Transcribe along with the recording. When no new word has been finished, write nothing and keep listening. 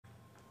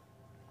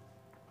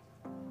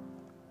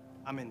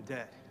I'm in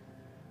debt.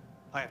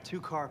 I have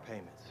 2 car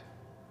payments,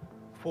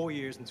 4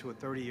 years into a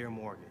 30-year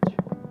mortgage,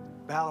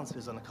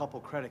 balances on a couple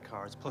credit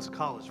cards, plus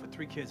college for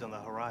 3 kids on the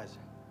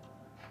horizon.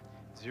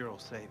 0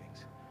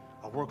 savings.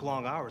 I work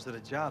long hours at a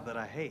job that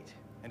I hate.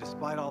 And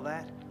despite all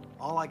that,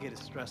 all I get is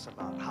stress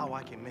about how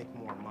I can make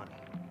more money.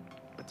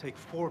 I take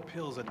 4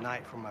 pills a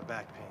night for my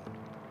back pain.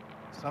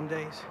 Some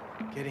days,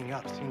 getting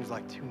up seems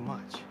like too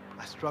much.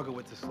 I struggle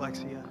with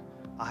dyslexia.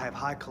 I have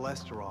high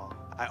cholesterol.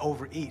 I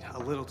overeat a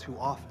little too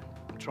often.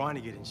 I'm trying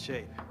to get in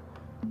shape,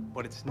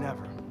 but it's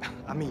never,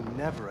 I mean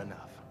never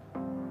enough.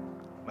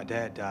 My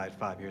dad died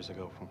 5 years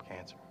ago from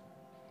cancer.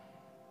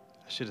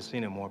 I should have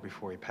seen him more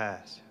before he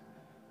passed.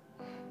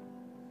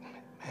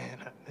 Man,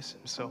 I miss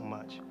him so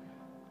much.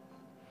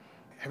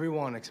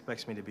 Everyone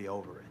expects me to be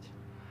over it,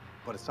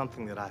 but it's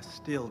something that I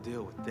still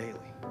deal with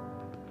daily.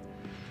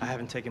 I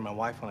haven't taken my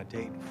wife on a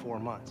date in 4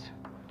 months.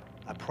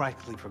 I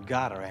practically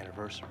forgot our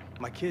anniversary.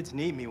 My kids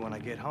need me when I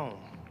get home,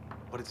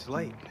 but it's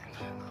late.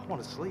 I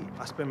want to sleep.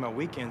 I spend my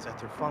weekends at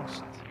their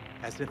functions,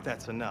 as if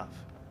that's enough.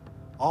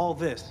 All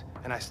this,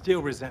 and I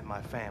still resent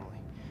my family,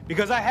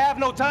 because I have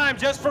no time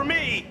just for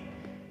me.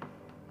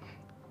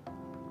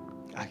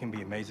 I can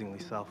be amazingly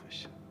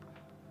selfish.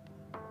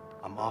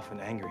 I'm often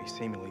angry,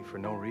 seemingly for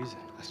no reason.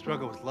 I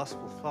struggle with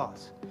lustful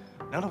thoughts,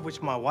 none of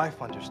which my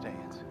wife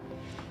understands.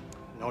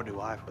 Nor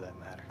do I, for that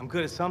matter. I'm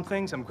good at some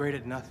things, I'm great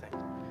at nothing.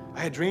 I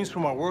had dreams for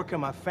my work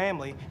and my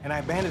family, and I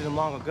abandoned them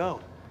long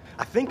ago.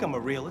 I think I'm a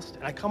realist,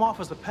 and I come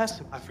off as a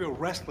pessimist. I feel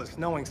restless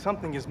knowing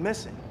something is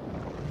missing.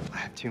 I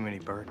have too many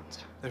burdens.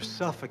 They're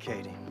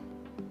suffocating.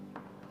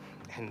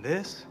 And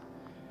this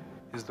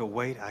is the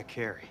weight I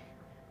carry.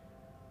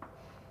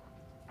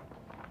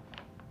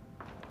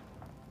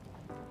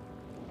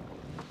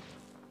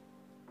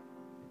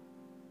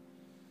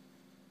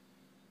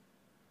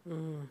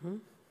 Mm-hmm.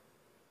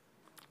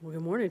 Well,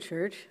 good morning,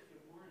 church.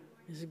 Good morning.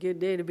 It's a good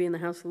day to be in the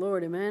house of the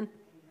Lord, amen?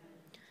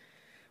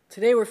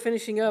 Today we're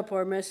finishing up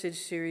our message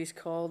series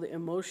called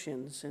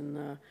Emotions,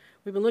 and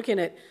we've been looking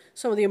at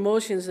some of the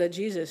emotions that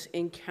Jesus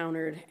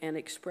encountered and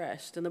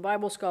expressed. And the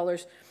Bible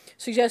scholars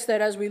suggest that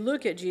as we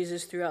look at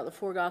Jesus throughout the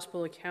 4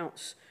 gospel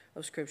accounts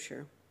of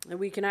Scripture, that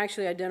we can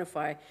actually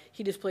identify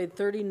he displayed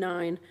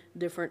 39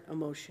 different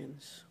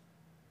emotions.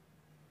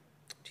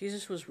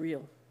 Jesus was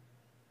real.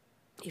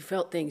 He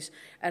felt things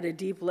at a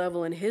deep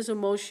level, and his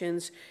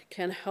emotions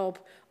can help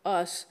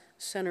us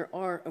center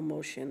our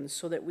emotions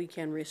so that we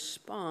can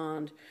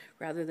respond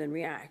rather than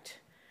react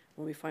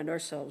when we find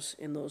ourselves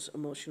in those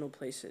emotional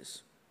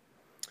places.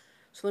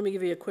 So let me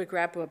give you a quick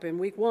wrap up. In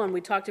week 1, we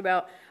talked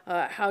about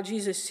how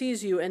Jesus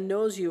sees you and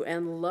knows you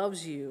and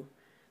loves you.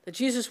 That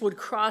Jesus would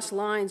cross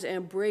lines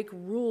and break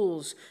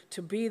rules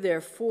to be there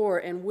for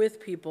and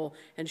with people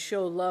and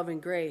show love and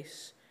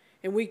grace.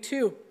 In week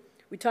 2,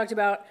 we talked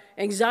about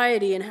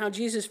anxiety and how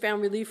Jesus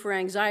found relief for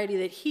anxiety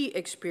that he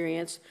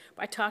experienced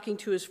by talking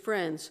to his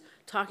friends,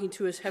 talking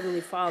to his heavenly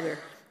Father,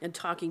 and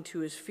talking to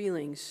his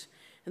feelings.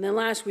 And then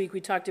last week we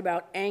talked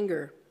about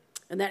anger,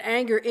 and that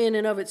anger in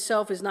and of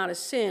itself is not a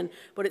sin,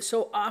 but it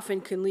so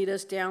often can lead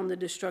us down the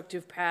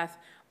destructive path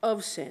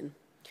of sin.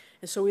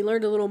 And so we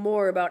learned a little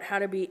more about how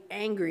to be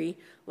angry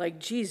like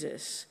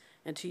Jesus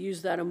and to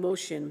use that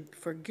emotion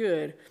for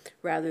good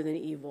rather than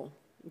evil.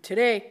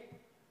 Today,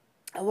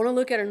 I want to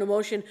look at an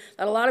emotion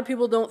that a lot of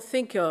people don't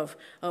think of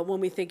when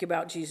we think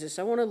about Jesus.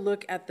 I want to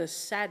look at the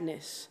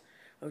sadness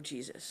of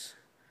Jesus.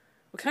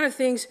 What kind of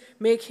things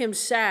make him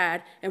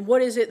sad, and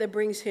what is it that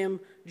brings him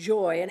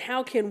joy? And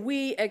how can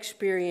we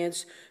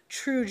experience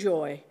true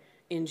joy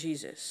in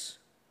Jesus?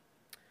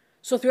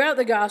 So throughout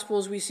the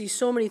Gospels, we see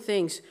so many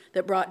things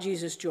that brought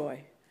Jesus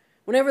joy.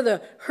 Whenever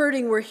the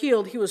hurting were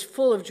healed, he was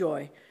full of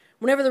joy.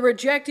 Whenever the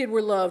rejected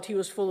were loved, he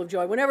was full of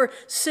joy. Whenever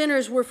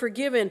sinners were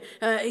forgiven,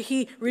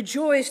 he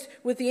rejoiced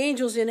with the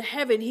angels in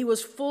heaven. He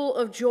was full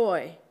of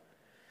joy.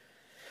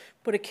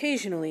 But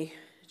occasionally,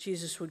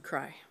 Jesus would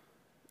cry.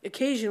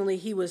 Occasionally,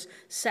 he was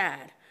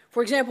sad.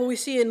 For example, we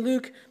see in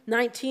Luke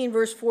 19,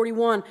 verse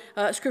 41,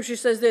 Scripture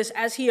says this: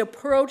 as he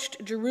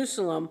approached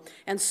Jerusalem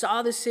and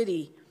saw the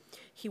city,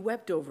 he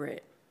wept over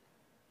it.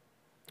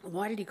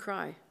 Why did he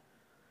cry?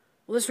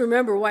 Well, let's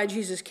remember why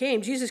Jesus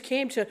came. Jesus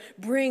came to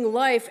bring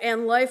life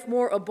and life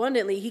more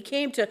abundantly. He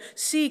came to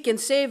seek and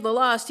save the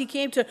lost. He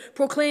came to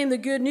proclaim the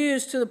good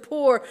news to the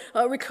poor,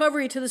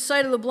 recovery to the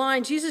sight of the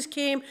blind. Jesus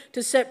came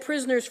to set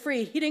prisoners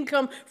free. He didn't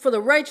come for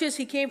the righteous.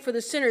 He came for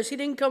the sinners. He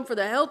didn't come for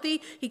the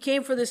healthy. He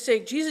came for the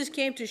sick. Jesus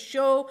came to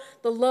show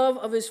the love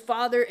of his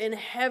Father in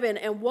heaven.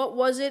 And what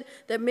was it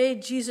that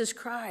made Jesus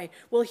cry?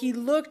 Well, he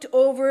looked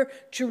over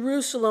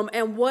Jerusalem,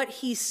 and what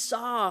he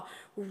saw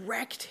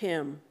wrecked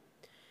him.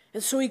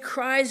 And so he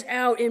cries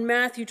out in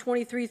Matthew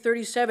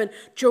 23:37,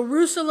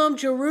 Jerusalem,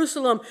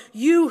 Jerusalem,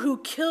 you who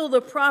kill the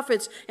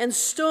prophets and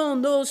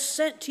stone those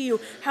sent to you,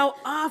 how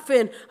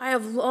often I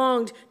have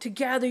longed to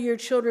gather your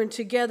children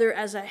together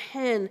as a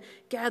hen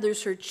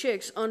gathers her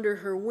chicks under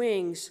her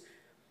wings,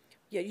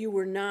 yet you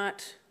were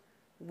not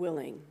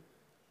willing.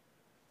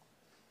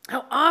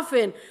 How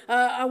often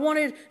I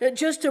wanted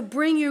just to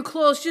bring you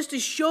close, just to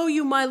show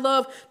you my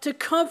love, to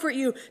comfort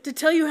you, to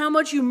tell you how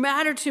much you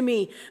matter to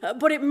me.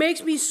 But it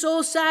makes me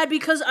so sad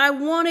because I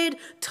wanted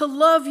to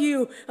love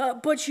you,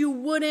 but you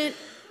wouldn't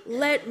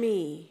let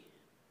me.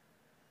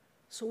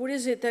 So what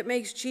is it that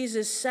makes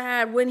Jesus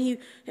sad?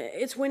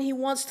 It's when he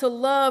wants to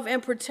love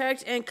and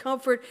protect and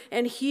comfort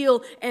and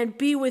heal and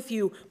be with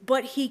you,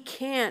 but he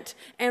can't.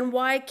 And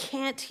why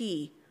can't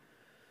he?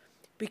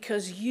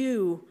 Because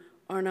you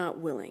are not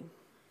willing.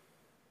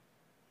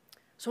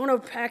 So I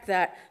want to unpack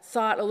that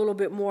thought a little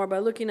bit more by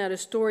looking at a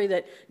story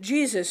that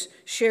Jesus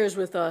shares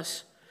with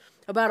us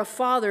about a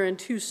father and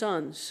two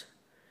sons.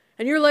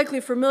 And you're likely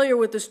familiar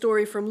with the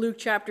story from Luke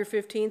chapter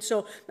 15,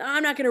 so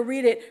I'm not going to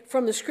read it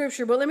from the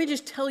scripture, but let me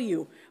just tell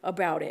you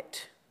about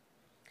it.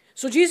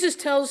 So Jesus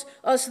tells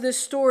us this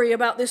story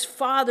about this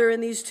father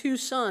and these two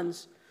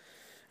sons.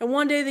 And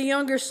one day the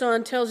younger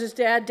son tells his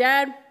dad,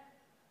 "Dad,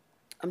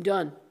 I'm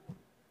done.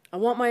 I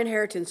want my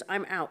inheritance.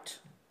 I'm out."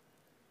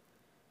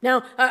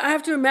 Now, I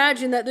have to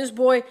imagine that this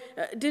boy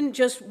didn't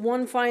just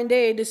one fine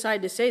day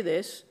decide to say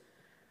this.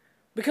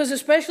 Because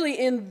especially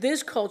in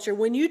this culture,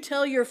 when you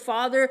tell your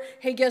father,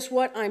 "Hey, guess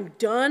what? I'm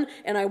done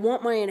and I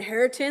want my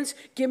inheritance.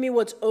 Give me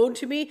what's owed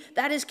to me,"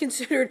 that is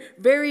considered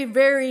very,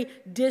 very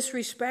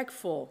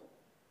disrespectful.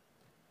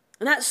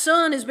 And that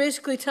son is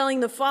basically telling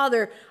the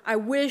father, "I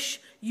wish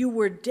you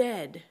were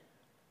dead."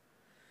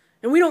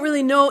 And we don't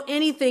really know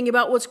anything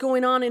about what's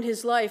going on in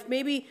his life.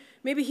 Maybe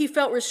he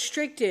felt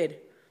restricted.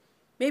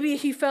 Maybe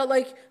he felt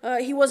like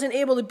he wasn't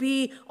able to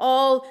be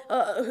all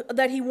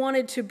that he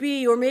wanted to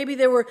be, or maybe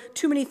there were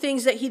too many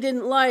things that he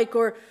didn't like,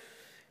 or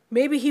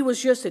maybe he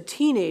was just a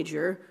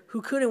teenager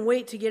who couldn't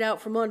wait to get out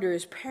from under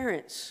his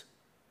parents.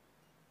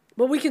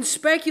 But we can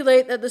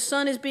speculate that the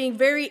son is being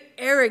very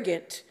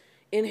arrogant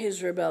in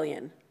his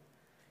rebellion.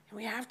 And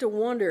we have to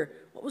wonder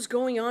what was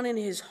going on in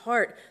his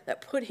heart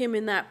that put him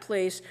in that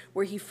place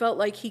where he felt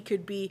like he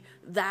could be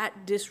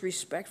that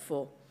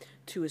disrespectful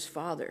to his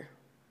father.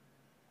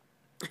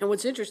 And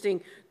what's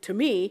interesting to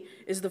me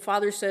is the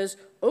father says,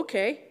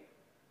 "Okay,"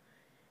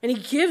 and he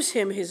gives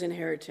him his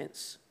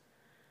inheritance.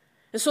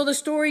 And so the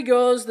story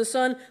goes, the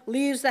son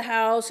leaves the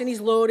house and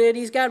he's loaded,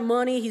 he's got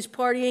money, he's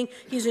partying,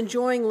 he's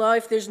enjoying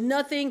life. There's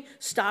nothing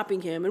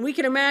stopping him. And we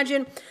can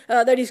imagine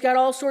that he's got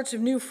all sorts of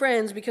new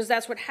friends, because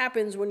that's what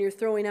happens when you're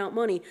throwing out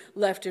money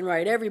left and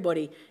right.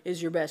 Everybody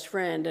is your best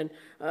friend. And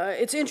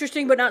it's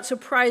interesting but not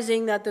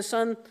surprising that the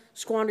son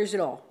squanders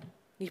it all.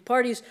 He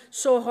parties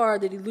so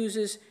hard that he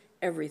loses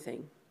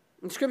everything.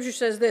 And Scripture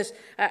says this,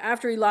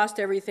 after he lost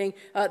everything,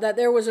 that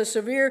there was a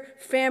severe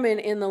famine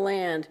in the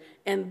land,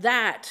 and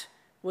that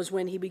was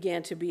when he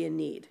began to be in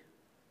need.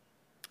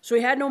 So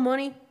he had no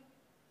money.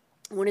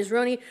 When his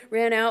money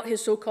ran out,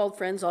 his so-called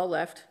friends all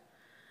left.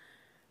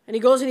 And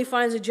he goes and he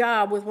finds a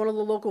job with one of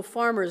the local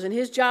farmers, and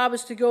his job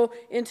is to go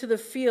into the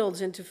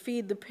fields and to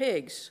feed the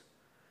pigs.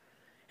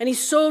 And he's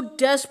so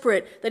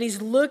desperate that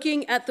he's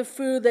looking at the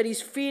food that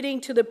he's feeding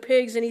to the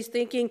pigs, and he's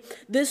thinking,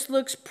 "This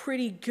looks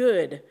pretty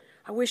good.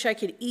 I wish I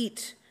could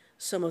eat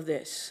some of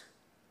this."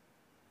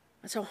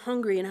 That's how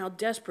hungry and how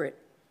desperate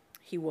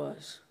he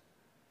was.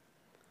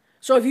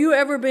 So have you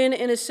ever been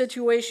in a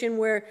situation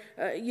where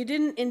you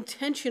didn't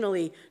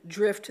intentionally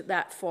drift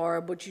that far,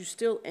 but you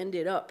still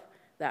ended up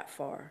that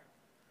far?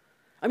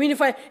 I mean,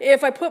 if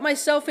I put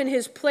myself in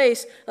his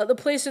place, the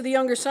place of the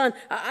younger son,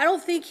 I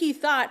don't think he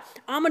thought,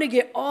 "I'm going to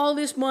get all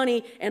this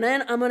money and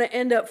then I'm going to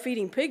end up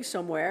feeding pigs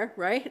somewhere,"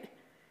 right?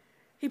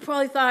 He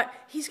probably thought,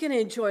 he's going to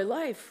enjoy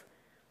life.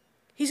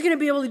 He's going to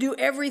be able to do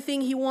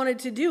everything he wanted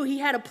to do. He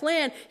had a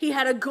plan, he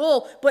had a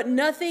goal, but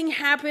nothing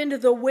happened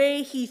the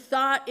way he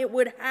thought it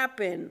would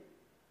happen.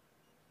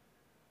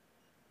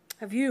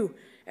 Have you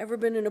ever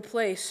been in a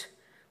place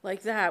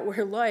like that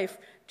where life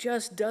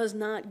just does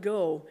not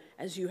go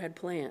as you had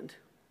planned?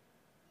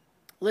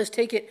 Let's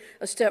take it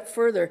a step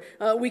further.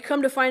 We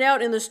come to find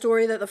out in the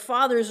story that the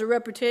Father is a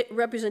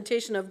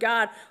representation of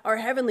God, our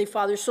Heavenly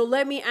Father. So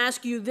let me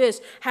ask you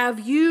this. Have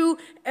you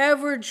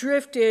ever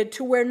drifted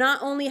to where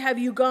not only have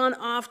you gone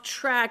off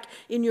track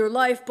in your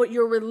life, but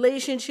your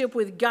relationship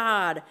with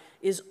God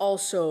is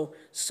also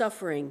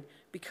suffering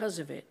because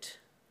of it?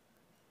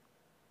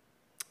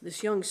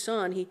 This young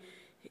son,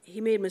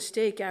 he made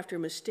mistake after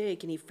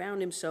mistake, and he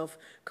found himself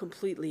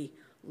completely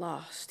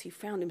lost. He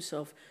found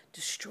himself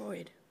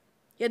destroyed.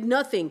 He had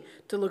nothing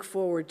to look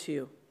forward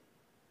to.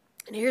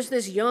 And here's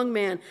this young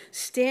man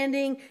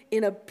standing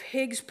in a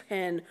pig's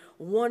pen,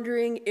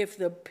 wondering if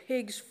the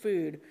pig's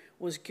food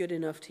was good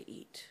enough to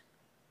eat.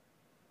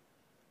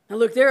 Now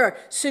look, there are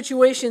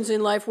situations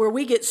in life where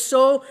we get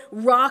so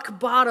rock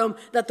bottom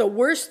that the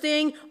worst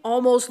thing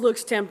almost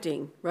looks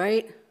tempting,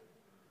 right?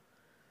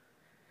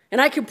 And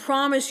I can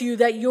promise you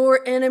that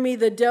your enemy,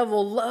 the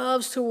devil,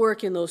 loves to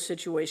work in those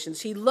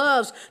situations. He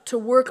loves to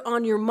work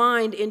on your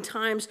mind in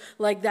times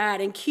like that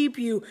and keep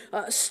you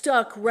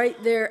stuck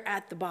right there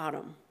at the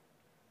bottom.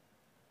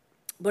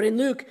 But in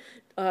Luke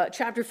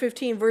chapter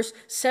 15, verse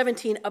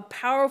 17, a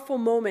powerful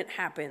moment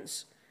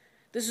happens.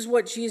 This is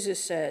what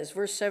Jesus says,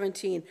 verse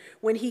 17.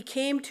 When he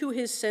came to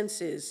his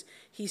senses,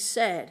 he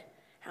said,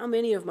 How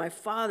many of my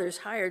father's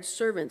hired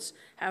servants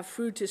have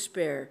food to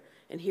spare,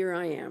 and here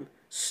I am,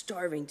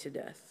 starving to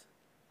death?"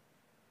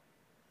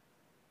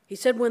 He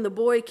said when the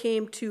boy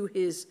came to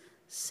his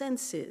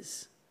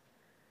senses,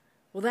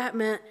 well, that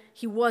meant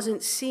he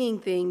wasn't seeing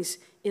things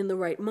in the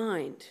right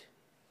mind.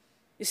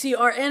 You see,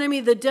 our enemy,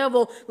 the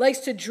devil, likes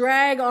to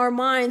drag our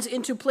minds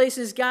into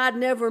places God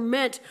never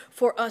meant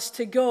for us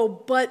to go.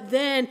 But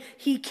then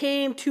he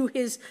came to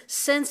his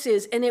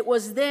senses, and it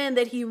was then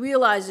that he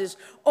realizes,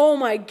 oh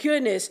my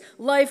goodness,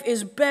 life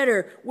is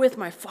better with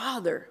my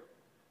father.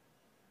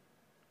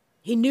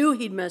 He knew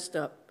he'd messed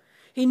up.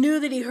 He knew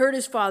that he hurt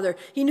his father.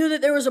 He knew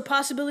that there was a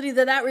possibility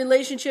that that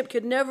relationship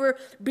could never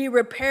be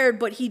repaired,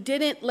 but he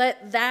didn't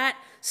let that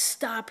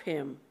stop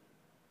him.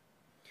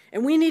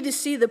 And we need to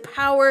see the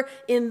power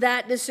in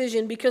that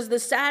decision, because the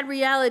sad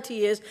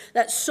reality is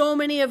that so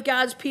many of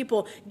God's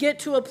people get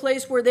to a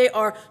place where they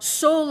are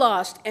so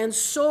lost and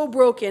so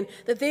broken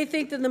that they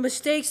think that the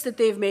mistakes that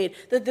they've made,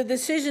 that the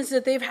decisions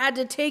that they've had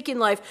to take in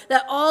life,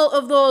 that all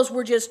of those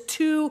were just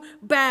too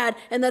bad,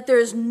 and that there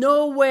is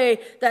no way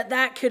that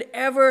that could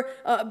ever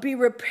be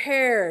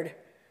repaired.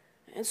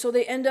 And so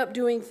they end up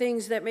doing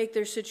things that make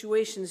their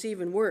situations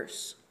even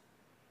worse.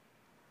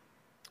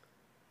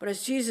 But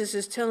as Jesus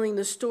is telling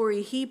the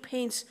story, he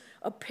paints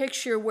a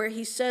picture where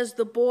he says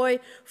the boy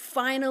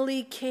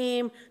finally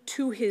came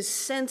to his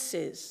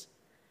senses.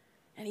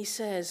 And he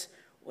says,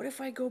 what if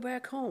I go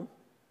back home?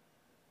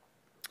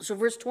 So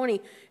verse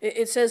 20,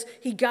 it says,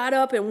 he got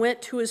up and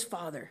went to his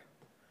father.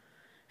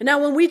 And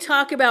now when we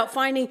talk about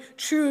finding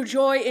true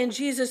joy in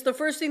Jesus, the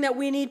first thing that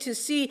we need to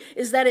see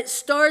is that it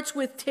starts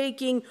with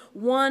taking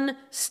one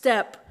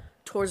step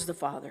towards the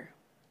Father.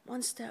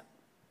 One step.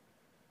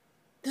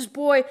 This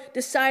boy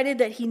decided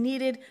that he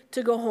needed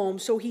to go home,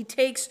 so he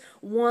takes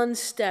one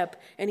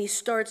step and he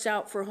starts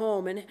out for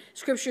home. And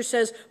Scripture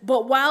says,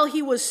 but while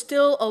he was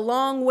still a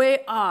long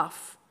way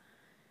off,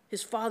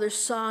 his father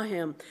saw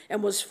him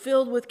and was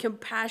filled with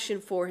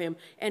compassion for him,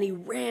 and he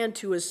ran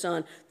to his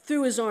son,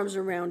 threw his arms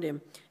around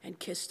him, and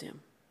kissed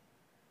him.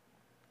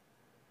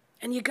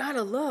 And you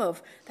gotta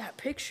love that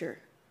picture,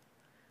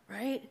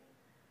 right?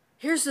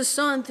 Here's the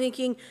son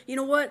thinking, you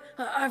know what?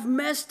 I've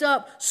messed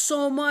up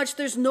so much.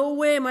 There's no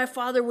way my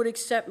father would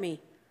accept me.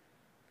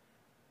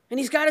 And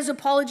he's got his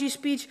apology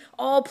speech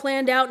all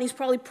planned out, and he's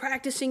probably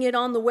practicing it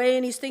on the way,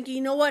 and he's thinking,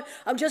 you know what?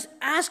 I'll just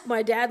ask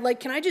my dad, like,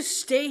 can I just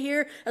stay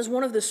here as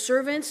one of the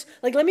servants?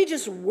 Like, let me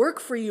just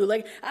work for you.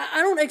 Like,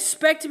 I don't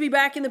expect to be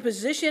back in the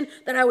position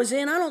that I was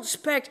in. I don't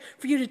expect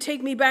for you to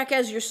take me back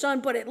as your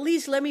son, but at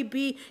least let me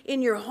be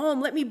in your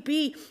home. Let me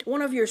be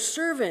one of your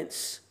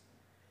servants.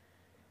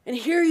 And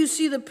here you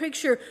see the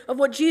picture of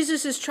what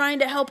Jesus is trying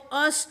to help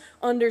us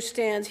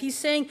understand. He's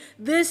saying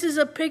this is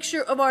a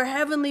picture of our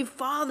Heavenly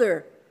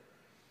Father.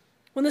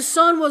 When the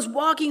son was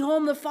walking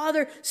home, the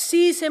father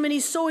sees him and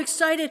he's so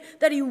excited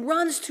that he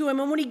runs to him.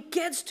 And when he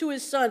gets to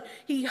his son,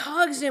 he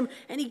hugs him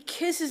and he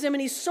kisses him.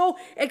 And he's so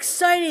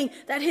exciting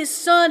that his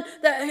son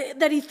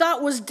that he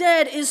thought was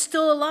dead is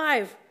still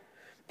alive.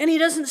 And he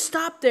doesn't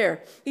stop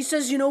there. He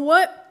says, you know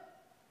what?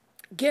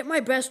 Get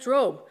my best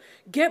robe.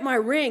 Get my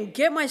ring,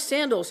 get my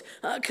sandals,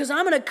 because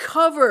I'm going to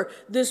cover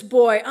this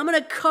boy. I'm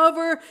going to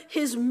cover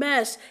his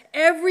mess.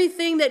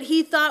 Everything that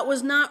he thought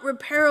was not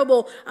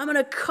repairable, I'm going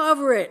to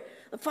cover it.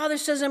 The father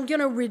says, I'm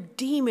going to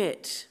redeem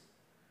it.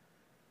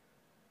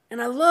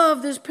 And I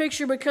love this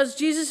picture because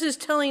Jesus is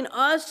telling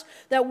us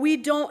that we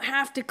don't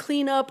have to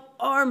clean up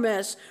our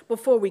mess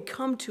before we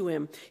come to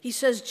him. He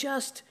says,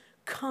 just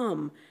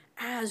come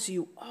as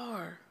you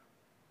are.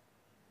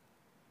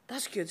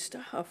 That's good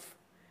stuff.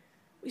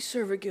 We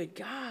serve a good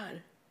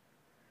God.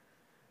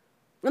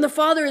 And the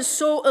father is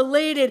so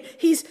elated,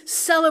 he's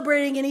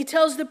celebrating, and he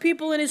tells the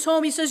people in his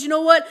home, he says, you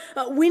know what,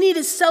 we need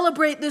to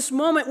celebrate this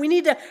moment. We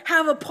need to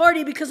have a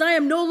party because I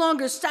am no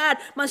longer sad.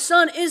 My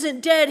son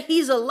isn't dead,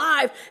 he's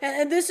alive.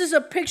 And this is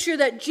a picture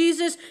that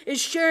Jesus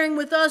is sharing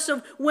with us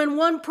of when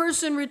one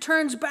person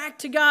returns back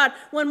to God,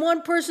 when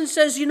one person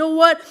says, you know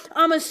what,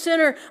 I'm a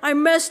sinner, I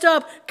messed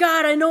up.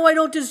 God, I know I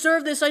don't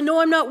deserve this. I know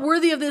I'm not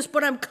worthy of this,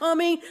 but I'm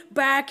coming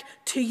back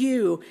to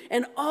you.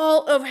 And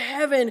all of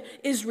heaven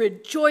is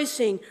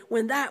rejoicing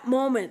when that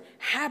moment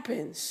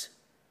happens.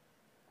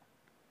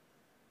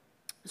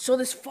 So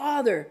this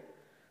father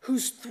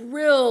who's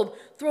thrilled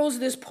throws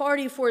this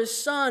party for his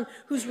son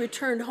who's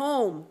returned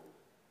home.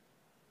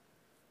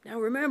 Now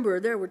remember,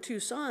 there were two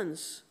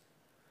sons.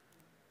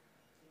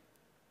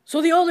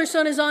 So the older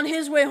son is on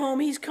his way home.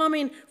 He's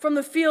coming from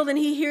the field and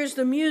he hears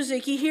the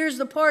music. He hears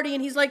the party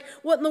and he's like,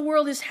 what in the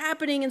world is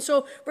happening? And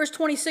so verse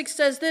 26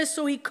 says this,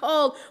 so he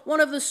called one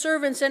of the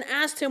servants and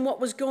asked him what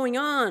was going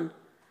on.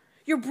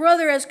 Your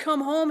brother has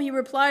come home, he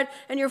replied,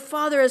 and your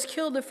father has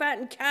killed the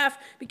fattened calf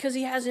because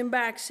he has him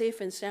back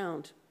safe and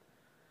sound.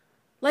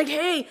 Like,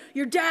 hey,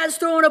 your dad's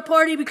throwing a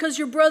party because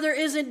your brother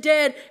isn't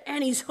dead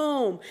and he's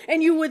home.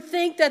 And you would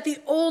think that the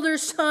older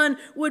son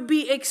would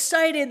be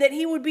excited, that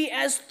he would be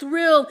as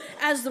thrilled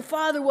as the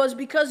father was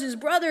because his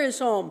brother is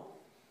home.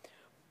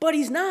 But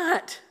he's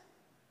not.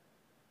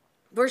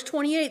 Verse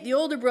 28, the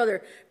older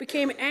brother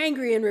became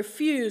angry and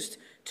refused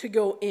to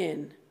go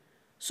in.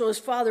 So his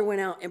father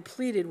went out and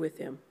pleaded with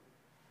him.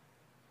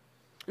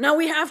 Now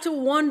we have to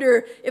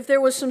wonder if there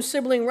was some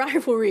sibling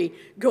rivalry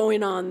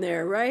going on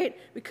there, right?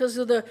 Because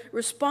of the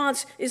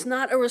response is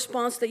not a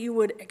response that you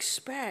would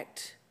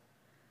expect.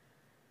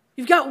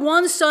 You've got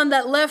one son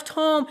that left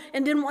home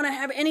and didn't want to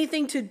have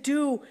anything to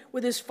do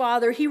with his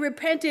father. He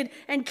repented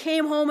and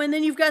came home. And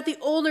then you've got the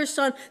older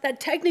son that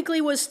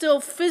technically was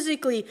still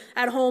physically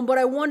at home, but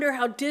I wonder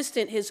how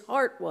distant his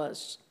heart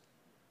was.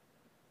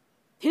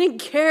 He didn't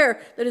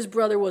care that his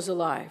brother was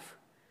alive.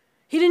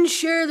 He didn't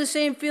share the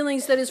same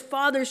feelings that his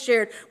father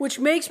shared, which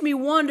makes me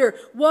wonder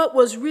what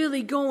was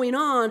really going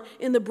on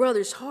in the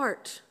brother's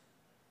heart.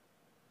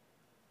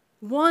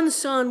 One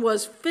son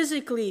was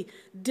physically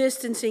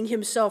distancing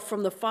himself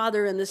from the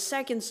father, and the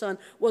second son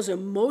was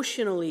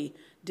emotionally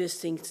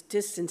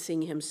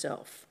distancing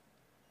himself.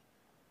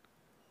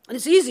 And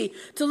it's easy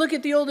to look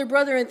at the older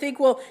brother and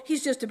think, well,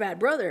 he's just a bad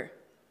brother.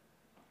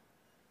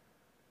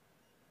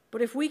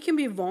 But if we can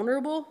be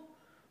vulnerable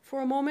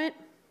for a moment,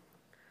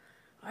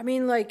 I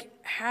mean,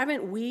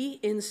 haven't we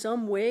in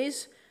some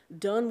ways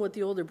done what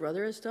the older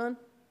brother has done?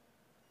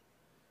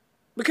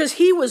 Because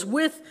he was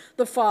with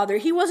the father.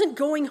 He wasn't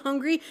going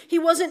hungry. He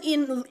wasn't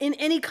in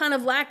any kind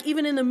of lack,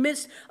 even in the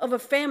midst of a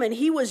famine.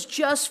 He was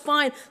just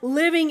fine,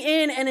 living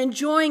in and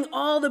enjoying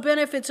all the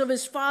benefits of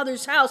his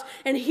father's house.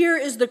 And here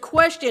is the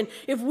question.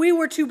 If we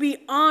were to be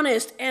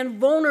honest and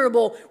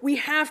vulnerable, we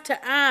have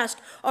to ask,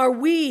 are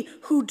we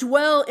who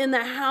dwell in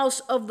the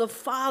house of the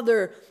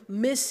Father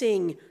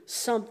missing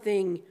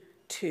something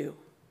too?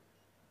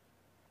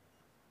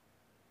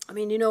 I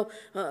mean,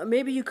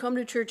 maybe you come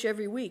to church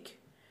every week.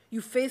 You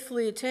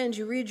faithfully attend,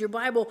 you read your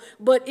Bible,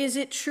 but is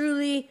it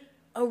truly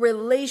a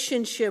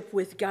relationship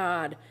with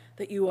God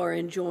that you are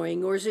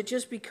enjoying, or is it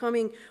just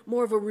becoming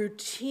more of a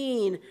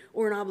routine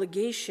or an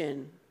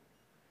obligation?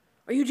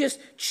 Are you just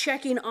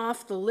checking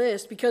off the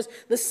list? Because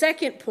the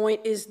second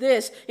point is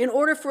this: in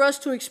order for us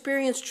to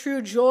experience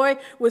true joy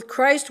with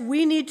Christ,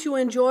 we need to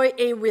enjoy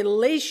a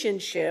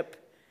relationship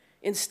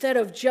instead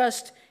of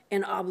just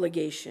an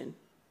obligation.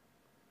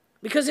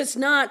 Because it's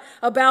not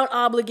about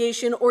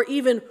obligation or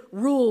even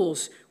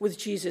rules with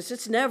Jesus.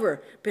 It's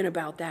never been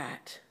about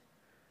that.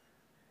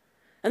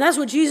 And that's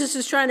what Jesus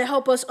is trying to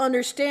help us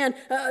understand.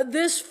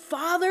 This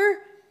father,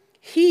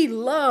 he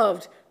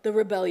loved the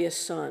rebellious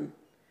son,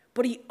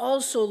 but he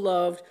also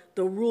loved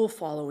the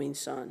rule-following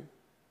son.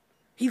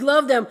 He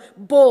loved them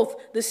both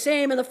the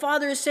same. And the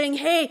father is saying,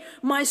 hey,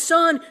 my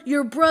son,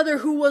 your brother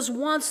who was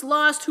once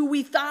lost, who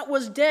we thought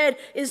was dead,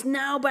 is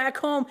now back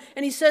home.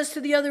 And he says to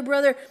the other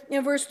brother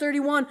in verse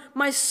 31,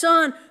 my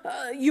son,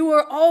 you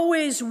are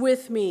always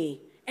with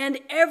me, and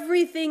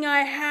everything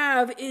I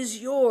have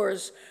is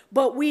yours.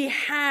 But we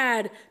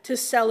had to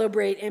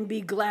celebrate and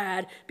be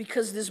glad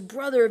because this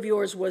brother of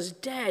yours was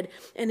dead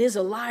and is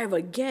alive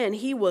again.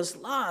 He was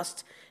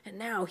lost, and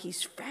now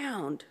he's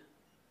found.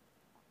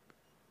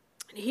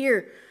 And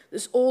here,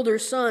 this older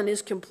son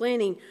is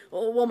complaining,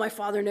 oh, well, my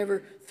father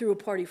never threw a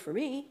party for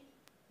me.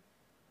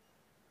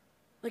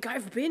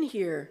 I've been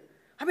here.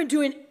 I've been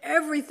doing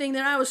everything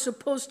that I was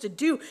supposed to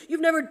do. You've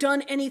never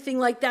done anything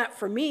like that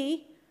for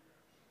me.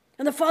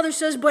 And the father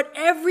says, but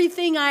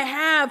everything I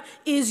have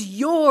is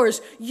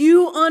yours.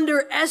 You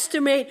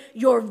underestimate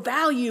your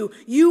value.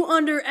 You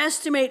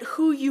underestimate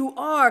who you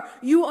are.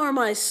 You are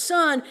my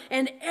son,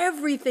 and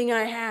everything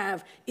I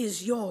have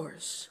is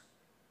yours.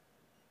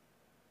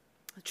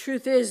 The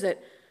truth is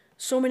that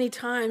so many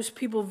times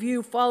people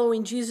view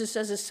following Jesus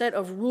as a set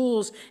of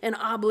rules and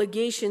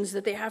obligations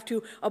that they have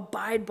to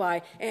abide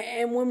by.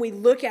 And when we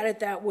look at it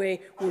that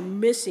way, we're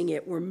missing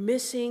it. We're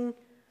missing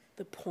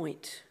the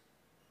point.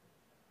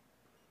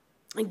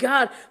 And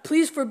God,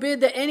 please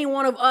forbid that any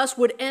one of us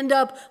would end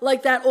up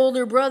like that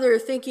older brother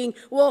thinking,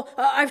 well,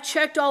 I've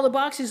checked all the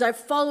boxes. I've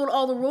followed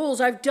all the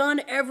rules. I've done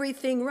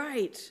everything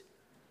right.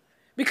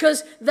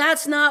 Because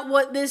that's not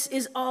what this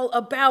is all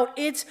about.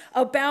 It's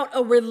about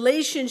a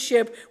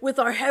relationship with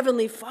our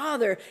Heavenly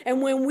Father.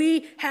 And when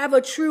we have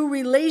a true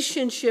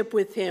relationship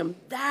with Him,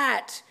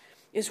 that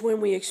is when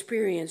we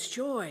experience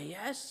joy,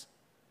 yes?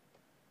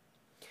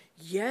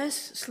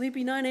 Yes,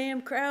 sleepy 9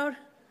 a.m. crowd?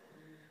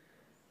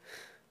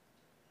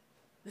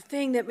 The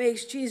thing that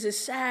makes Jesus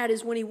sad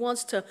is when He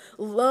wants to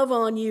love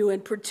on you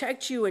and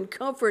protect you and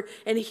comfort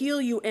and heal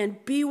you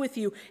and be with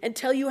you and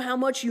tell you how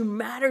much you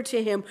matter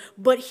to Him,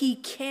 but He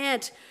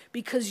can't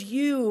because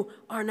you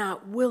are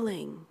not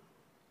willing.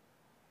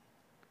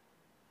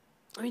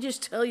 Let me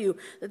just tell you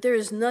that there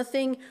is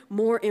nothing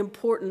more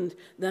important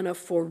than a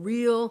for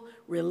real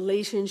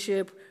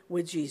relationship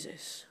with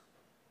Jesus.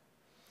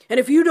 And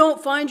if you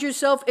don't find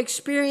yourself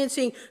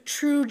experiencing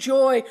true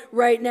joy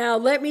right now,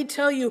 let me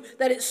tell you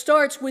that it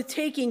starts with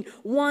taking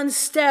one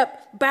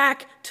step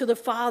back to the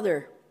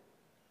Father.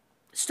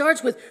 It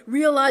starts with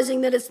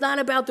realizing that it's not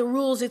about the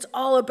rules, it's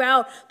all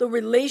about the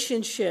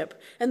relationship.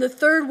 And the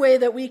third way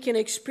that we can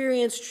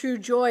experience true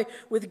joy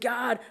with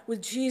God,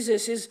 with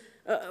Jesus, is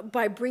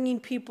by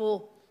bringing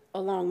people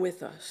along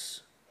with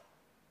us.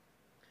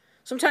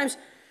 Sometimes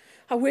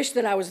I wish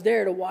that I was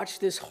there to watch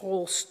this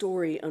whole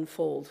story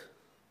unfold.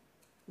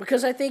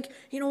 Because I think,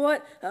 you know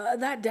what,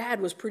 that dad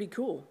was pretty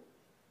cool.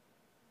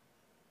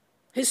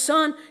 His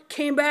son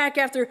came back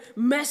after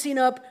messing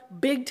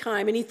up big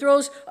time, and he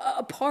throws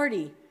a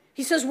party.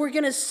 He says, we're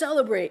going to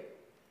celebrate.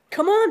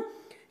 Come on,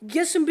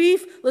 get some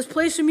beef, let's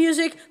play some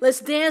music, let's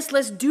dance,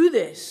 let's do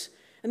this.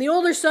 And the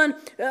older son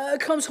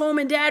comes home,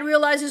 and dad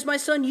realizes, my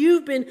son,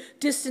 you've been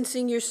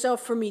distancing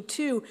yourself from me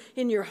too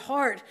in your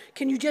heart.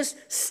 Can you just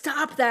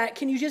stop that?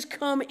 Can you just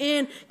come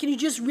in? Can you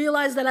just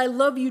realize that I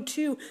love you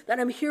too, that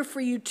I'm here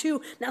for you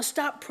too? Now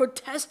stop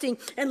protesting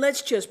and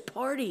let's just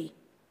party.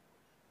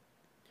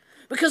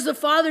 Because the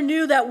father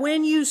knew that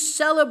when you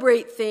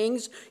celebrate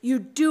things, you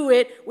do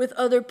it with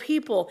other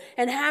people.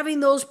 And having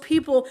those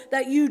people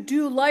that you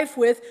do life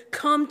with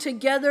come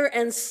together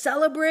and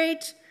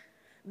celebrate,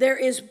 there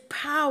is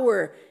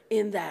power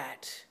in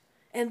that.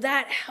 And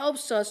that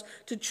helps us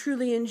to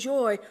truly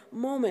enjoy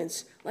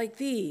moments like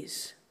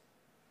these.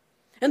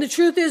 And the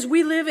truth is,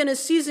 we live in a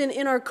season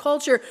in our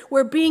culture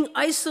where being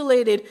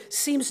isolated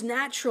seems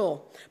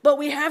natural. But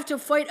we have to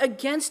fight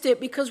against it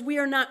because we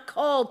are not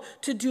called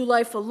to do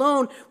life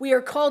alone. We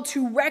are called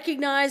to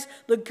recognize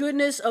the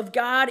goodness of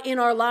God in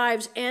our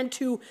lives and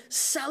to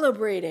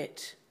celebrate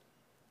it.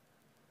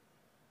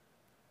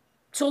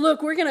 So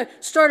look, we're going to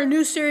start a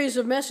new series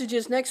of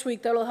messages next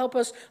week that will help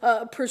us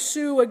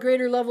pursue a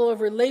greater level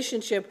of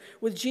relationship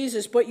with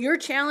Jesus. But your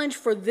challenge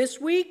for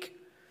this week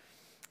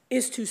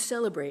is to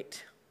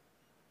celebrate.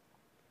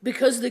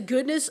 Because the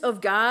goodness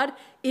of God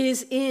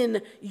is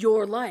in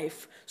your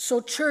life. So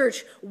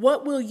church,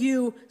 what will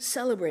you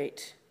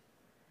celebrate?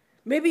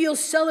 Maybe you'll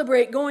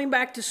celebrate going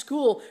back to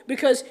school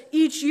because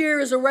each year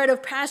is a rite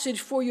of passage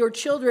for your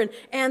children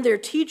and their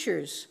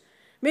teachers.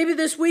 Maybe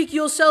this week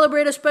you'll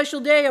celebrate a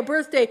special day, a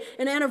birthday,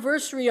 an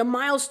anniversary, a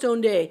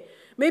milestone day.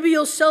 Maybe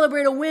you'll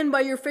celebrate a win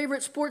by your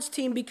favorite sports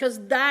team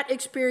because that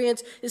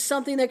experience is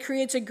something that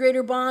creates a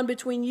greater bond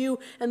between you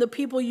and the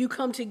people you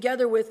come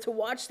together with to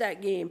watch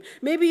that game.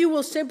 Maybe you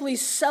will simply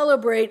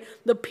celebrate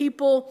the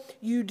people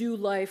you do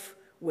life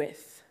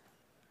with.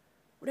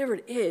 Whatever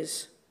it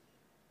is,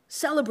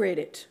 celebrate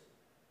it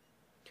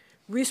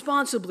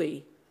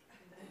responsibly.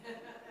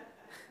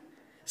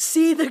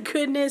 See the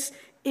goodness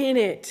in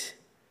it.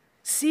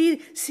 See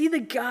the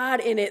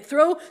God in it.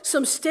 Throw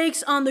some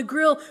steaks on the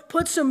grill,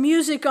 put some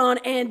music on,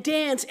 and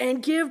dance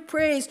and give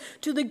praise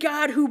to the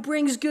God who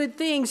brings good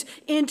things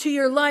into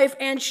your life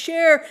and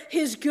share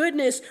his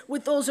goodness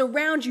with those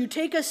around you.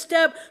 Take a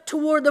step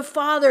toward the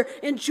Father.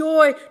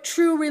 Enjoy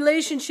true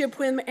relationship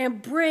with him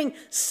and bring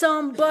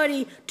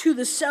somebody to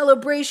the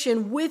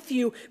celebration with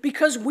you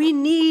because we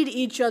need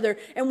each other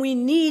and we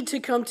need to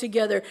come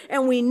together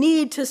and we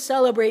need to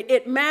celebrate.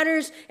 It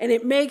matters and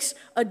it makes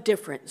a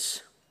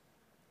difference.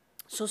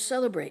 So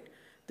celebrate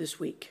this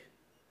week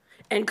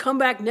and come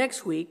back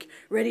next week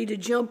ready to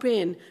jump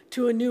in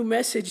to a new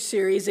message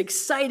series,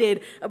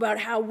 excited about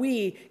how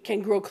we can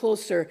grow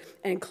closer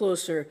and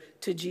closer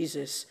to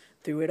Jesus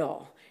through it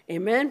all.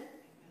 Amen?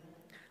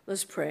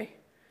 Let's pray.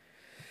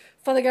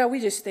 Father God, we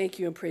just thank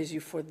you and praise you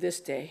for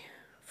this day,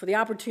 for the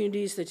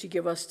opportunities that you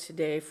give us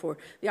today, for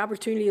the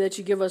opportunity that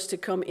you give us to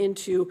come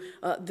into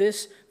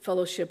this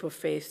fellowship of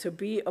faith, to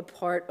be a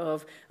part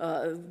of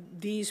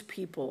these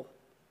people,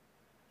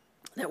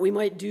 that we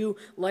might do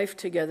life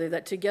together,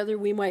 that together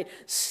we might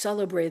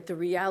celebrate the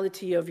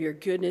reality of your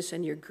goodness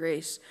and your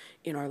grace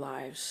in our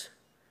lives.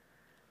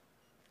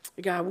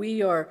 God,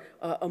 we are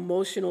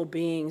emotional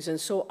beings, and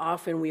so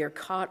often we are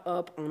caught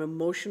up on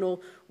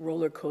emotional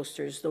roller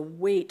coasters. The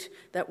weight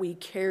that we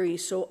carry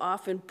so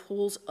often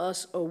pulls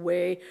us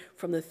away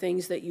from the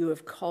things that you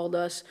have called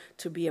us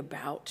to be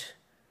about.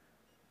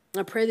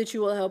 I pray that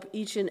you will help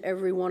each and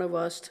every one of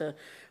us to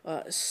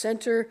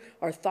center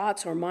our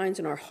thoughts, our minds,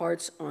 and our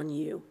hearts on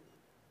you.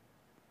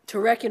 To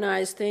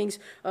recognize things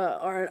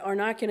are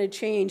not going to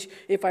change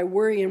if I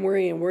worry and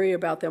worry and worry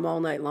about them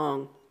all night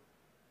long.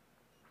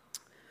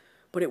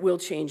 But it will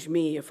change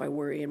me if I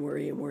worry and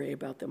worry and worry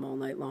about them all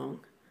night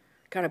long.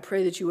 God, I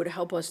pray that you would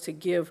help us to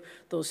give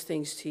those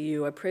things to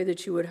you. I pray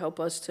that you would help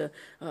us to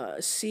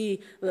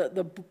see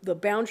the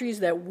boundaries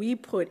that we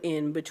put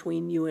in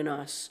between you and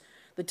us.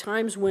 The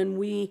times when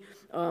we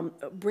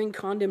bring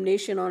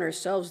condemnation on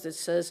ourselves that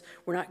says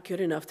we're not good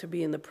enough to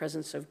be in the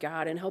presence of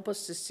God, and help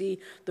us to see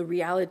the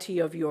reality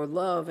of your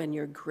love and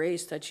your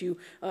grace, that you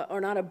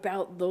are not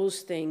about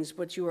those things,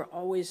 but you are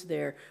always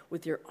there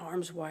with your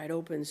arms wide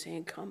open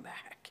saying, come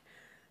back.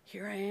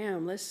 Here I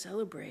am. Let's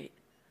celebrate.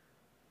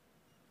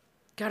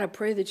 God, I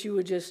pray that you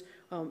would just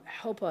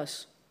help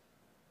us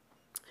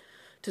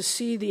to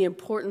see the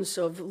importance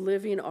of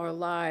living our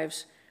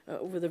lives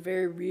with a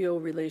very real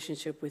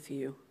relationship with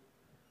you.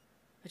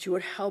 That you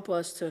would help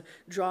us to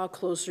draw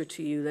closer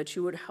to you, that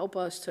you would help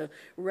us to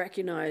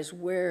recognize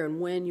where and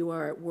when you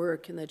are at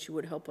work, and that you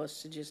would help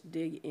us to just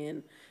dig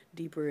in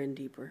deeper and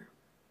deeper.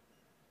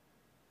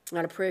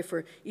 God, I pray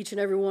for each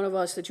and every one of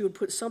us that you would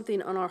put something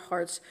on our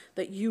hearts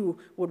that you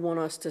would want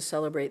us to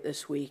celebrate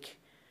this week,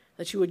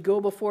 that you would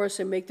go before us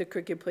and make the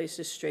crooked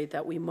places straight,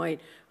 that we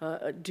might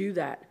do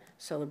that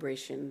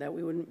celebration, that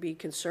we wouldn't be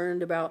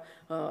concerned about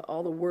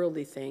all the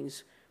worldly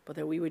things, but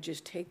that we would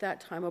just take that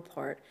time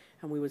apart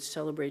and we would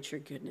celebrate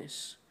your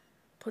goodness.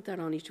 Put that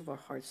on each of our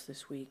hearts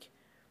this week.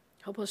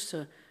 Help us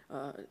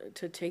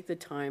to take the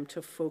time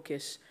to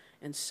focus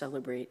and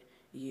celebrate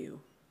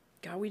you.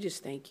 God, we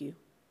just thank you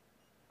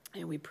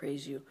and we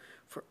praise you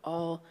for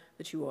all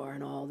that you are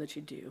and all that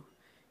you do.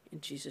 In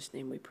Jesus'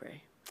 name we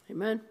pray.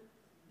 Amen.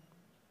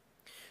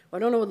 Well, I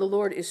don't know what the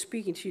Lord is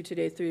speaking to you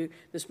today through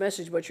this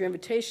message, but your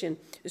invitation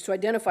is to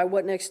identify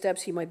what next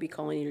steps he might be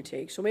calling you to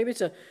take. So maybe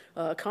it's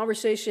a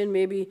conversation,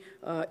 maybe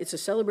it's a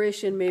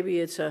celebration, maybe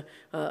it's a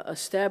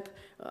step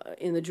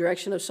in the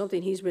direction of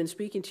something he's been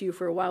speaking to you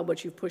for a while,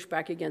 but you've pushed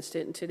back against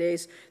it. And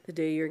today's the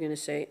day you're going to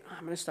say,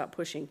 I'm going to stop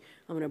pushing.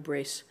 I'm going to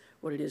embrace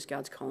what it is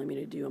God's calling me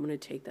to do. I'm going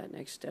to take that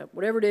next step.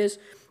 Whatever it is,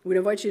 we'd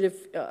invite you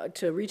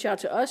to reach out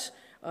to us.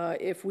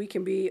 If we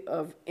can be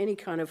of any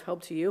kind of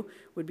help to you,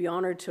 we'd be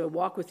honored to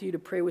walk with you, to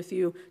pray with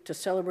you, to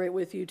celebrate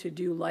with you, to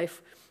do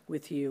life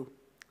with you,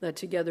 that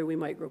together we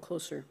might grow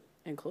closer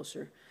and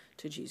closer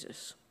to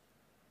Jesus.